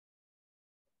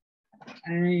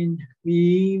and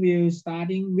we will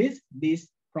starting with this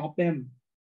problem.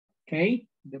 Okay,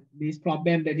 this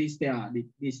problem that is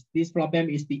this problem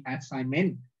is the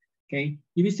assignment. Okay,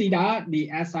 you will see that the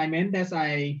assignment that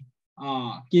I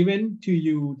given to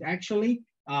you actually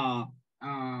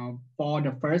for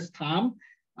the first time.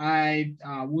 I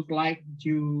would like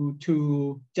you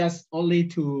to just only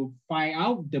to find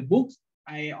out the books.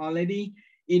 I already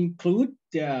include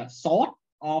the source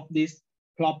of this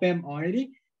problem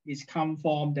already. It's come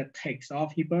from the text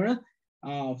of Hebrew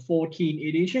 14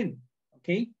 edition.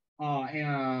 Okay,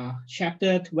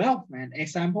 chapter 12 and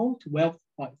example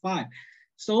 12.5.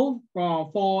 So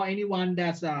for anyone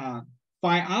that's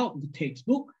find out the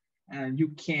textbook, you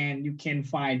can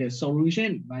find the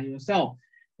solution by yourself.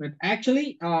 But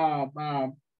actually,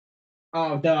 the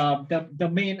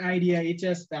main idea is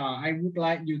just I would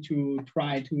like you to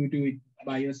try to do it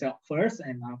by yourself first,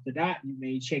 and after that you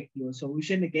may check your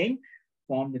solution again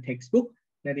from the textbook.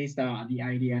 That is the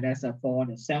idea. That's for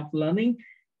the self-learning.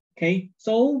 Okay,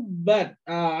 so but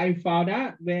I found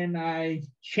out when I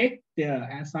checked the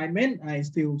assignment, I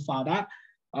still found out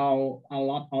a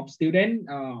lot of students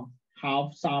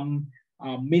have some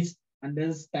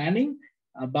misunderstanding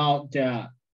about the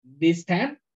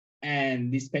distance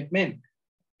and displacement.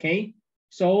 Okay,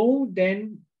 so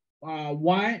then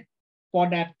why for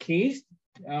that case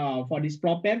for this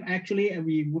problem actually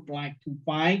we would like to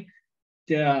find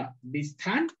the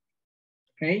distance.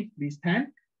 Okay,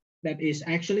 distance that is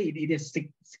actually it is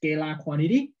scalar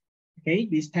quantity. Okay,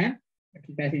 distance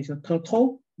that is a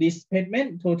total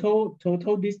displacement,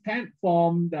 total distance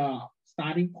from the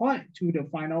starting point to the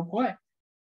final point.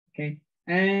 Okay,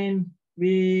 and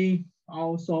we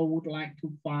also would like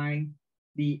to find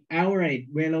the average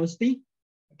velocity.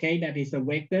 Okay, that is a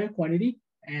vector quantity,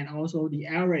 and also the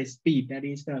average speed, that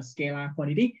is the scalar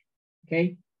quantity.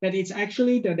 Okay, that is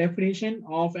actually the definition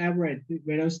of average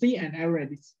velocity and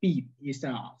average speed is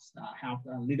have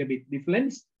a little bit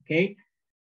difference. Okay,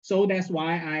 so that's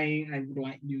why I would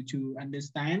like you to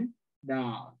understand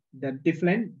the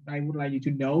difference. I would like you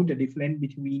to know the difference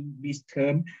between this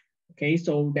term. Okay,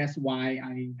 so that's why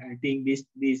I think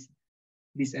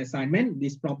this assignment,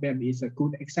 this problem is a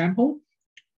good example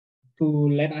to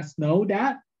let us know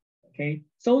that. Okay,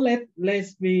 so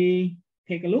let's we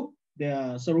take a look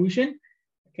the solution.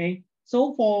 Okay,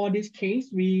 so for this case,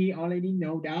 we already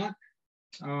know that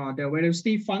the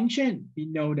velocity function. We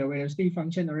know the velocity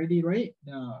function already, right?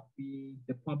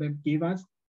 The problem give us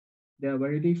the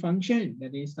velocity function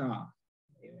that is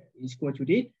equal to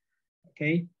this.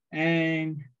 Okay,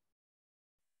 and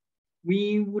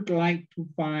we would like to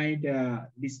find the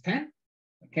distance.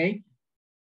 Okay,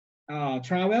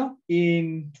 travel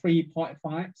in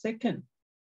 3.5 seconds.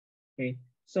 Okay,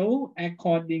 so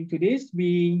according to this,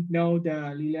 we know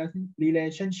the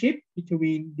relationship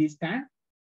between distance,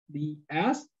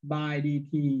 ds by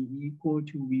dt equal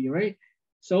to v, right?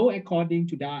 So according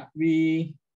to that,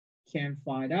 we can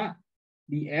find that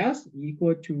ds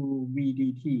equal to v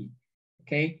dt.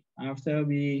 Okay, after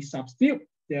we substitute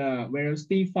the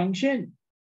velocity function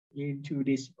into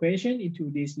this equation, into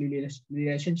this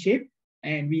relationship,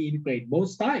 and we integrate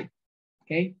both sides.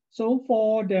 Okay, so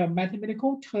for the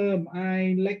mathematical term,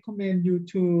 I recommend you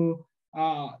to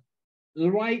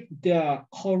write the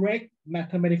correct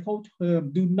mathematical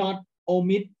term. Do not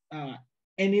omit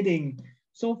anything.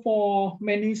 So for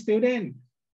many students,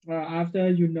 after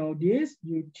you know this,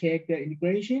 you take the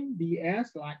integration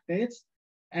ds like this,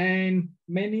 and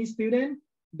many students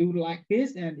do like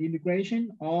this and integration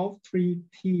of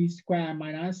 3t squared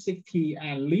minus 6t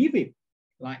and leave it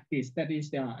like this. That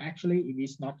is actually it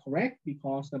is not correct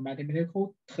because the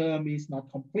mathematical term is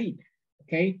not complete.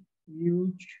 Okay,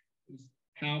 you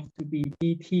have to be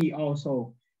dt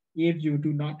also. If you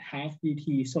do not have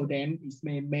dt, so then it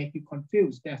may make you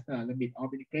confused. That's the limit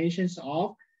of integrations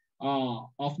of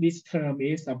this term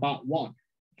is about what.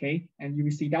 Okay, and you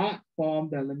will see that from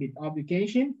the limit of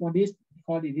integration for this,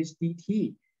 because it is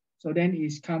dt. So then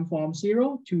it's come from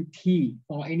 0 to t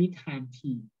for any time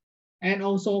t. And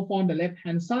also from the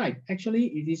left-hand side, actually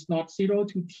it is not 0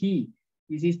 to t.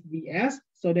 This is ds,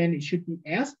 so then it should be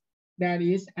s. That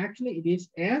is actually it is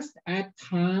s at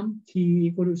time t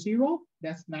equal to 0.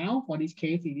 That's now for this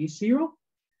case it is 0.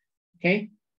 Okay,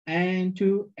 and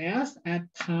to s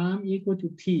at time equal to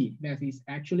t. That is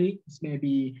actually it may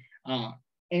be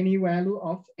any value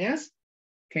of s.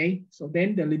 Okay, so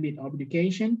then the limit of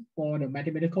integration for the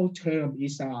mathematical term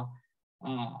is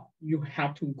you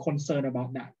have to concern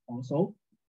about that also.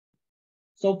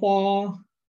 So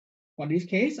for this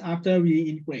case, after we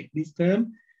integrate this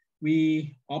term,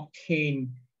 we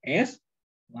obtain s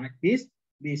like this.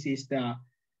 This is the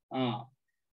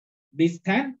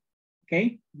distance.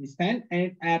 okay, distance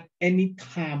and at any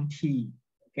time t,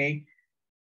 okay.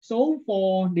 So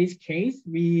for this case,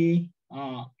 we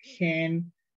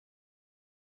can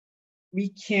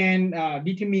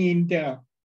determine the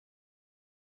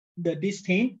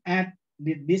distance at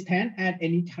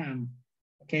any time,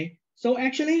 okay. So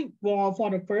actually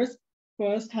for the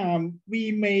first time,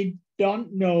 we may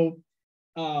don't know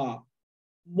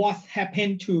what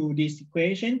happened to this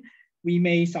equation. We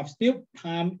may substitute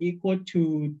time equal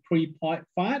to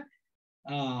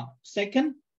 3.5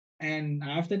 second, and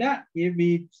after that, if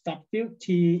we substitute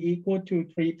t equal to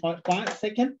 3.5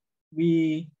 second,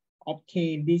 we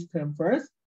obtain this term first,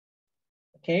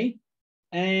 okay.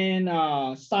 And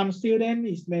some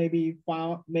students may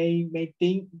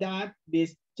think that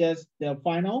this just the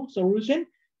final solution,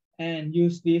 and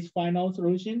use this final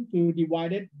solution to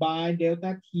divide it by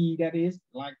delta t, that is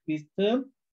like this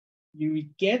term. You will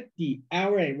get the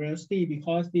average velocity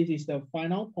because this is the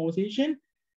final position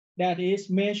that is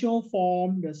measured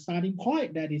from the starting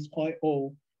point, that is point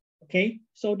O. Okay,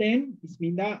 so then it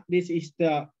means that this is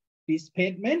the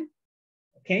displacement,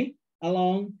 okay,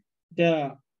 along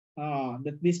the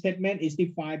displacement is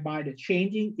defined by the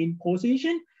changing in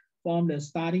position from the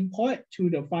starting point to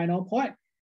the final point.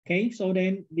 Okay, so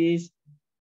then this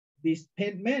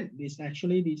displacement, this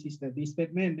is the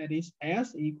displacement, that is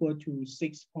S equal to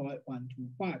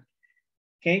 6.125.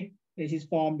 Okay, this is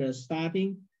from the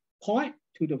starting point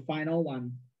to the final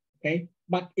one. Okay,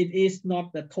 but it is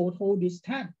not the total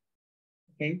distance.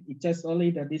 Okay, it's just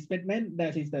only the displacement,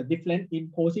 that is the difference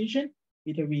in position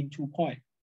between 2 points.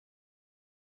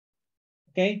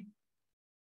 Okay,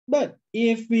 but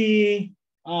if we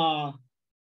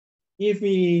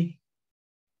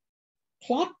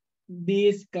plot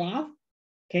this graph,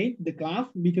 okay, the graph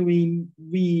between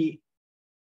V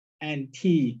and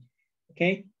T,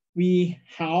 okay, we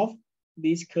have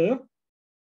this curve,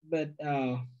 but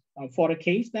for the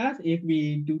case that if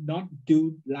we do not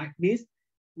do like this,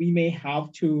 we may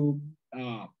have to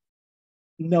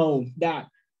know that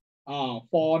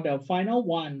for the final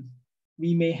one,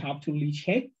 we may have to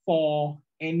recheck for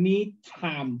any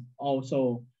time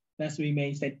also. Thus, we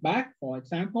may set back. For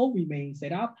example, we may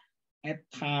set up at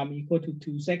time equal to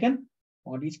 2 seconds.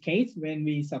 For this case, when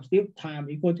we substitute time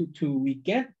equal to 2, we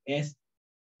get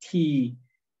st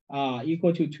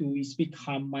equal to 2 is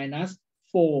become minus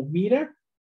 4 meter.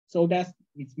 So that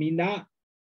it means that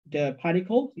the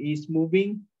particle is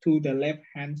moving to the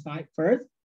left-hand side first.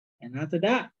 And after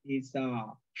that, it's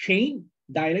change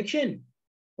direction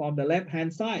from the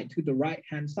left-hand side to the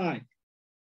right-hand side.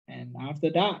 And after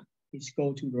that, it's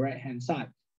go to the right-hand side.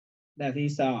 That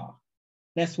is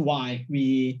that's why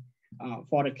we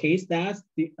for the case that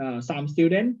some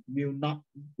students do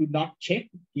not check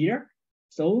here.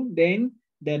 So then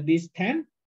the distance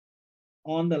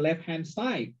on the left-hand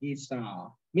side is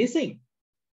missing.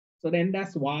 So then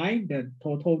that's why the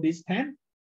total distance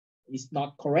is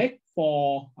not correct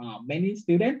for many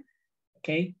students.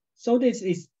 Okay, so this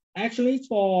is actually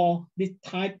for this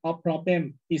type of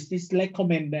problem. Is this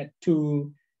recommended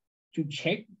to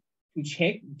check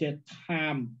the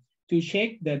time, to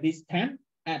check the distance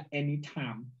at any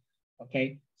time.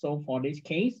 Okay, so for this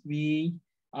case, we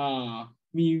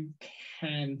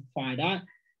can find out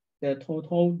the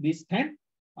total distance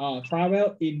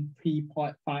travel in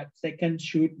 3.5 seconds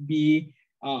should be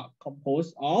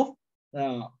composed of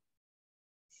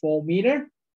 4 meter.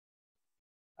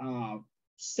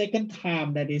 Second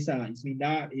time, that is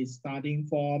is starting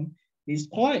from this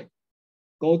point,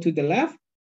 go to the left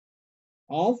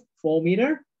of 4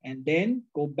 meter, and then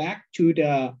go back to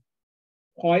the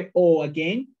point O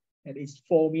again, that is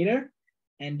 4 meter,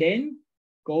 and then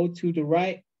go to the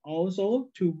right also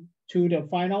to the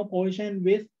final position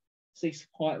with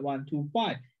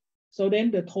 6.125. So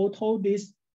then the total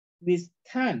this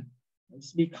time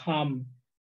has become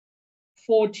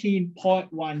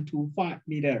 14.125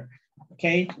 meter.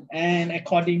 Okay, and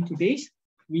according to this,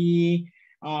 we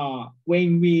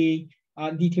when we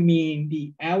determine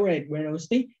the average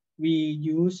velocity, we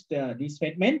use the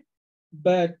displacement,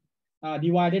 but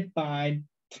divided by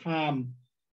time.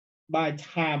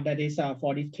 That is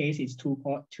for this case is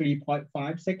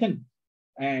 3.5 seconds,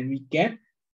 and we get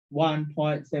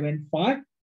 1.75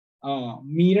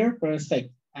 meter per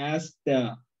second as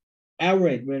the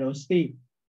average velocity.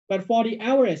 But for the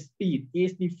average speed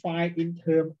is defined in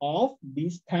terms of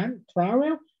distance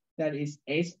travel, that is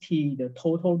st, the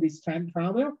total distance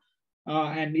travel,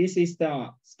 and this is the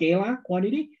scalar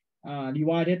quantity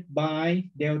divided by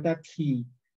delta t.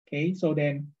 Okay, so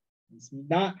then this means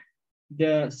that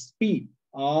the speed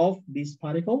of this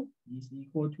particle is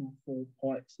equal to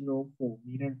 4.04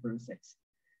 meter per second.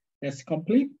 Let's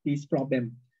complete this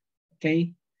problem.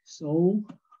 Okay, so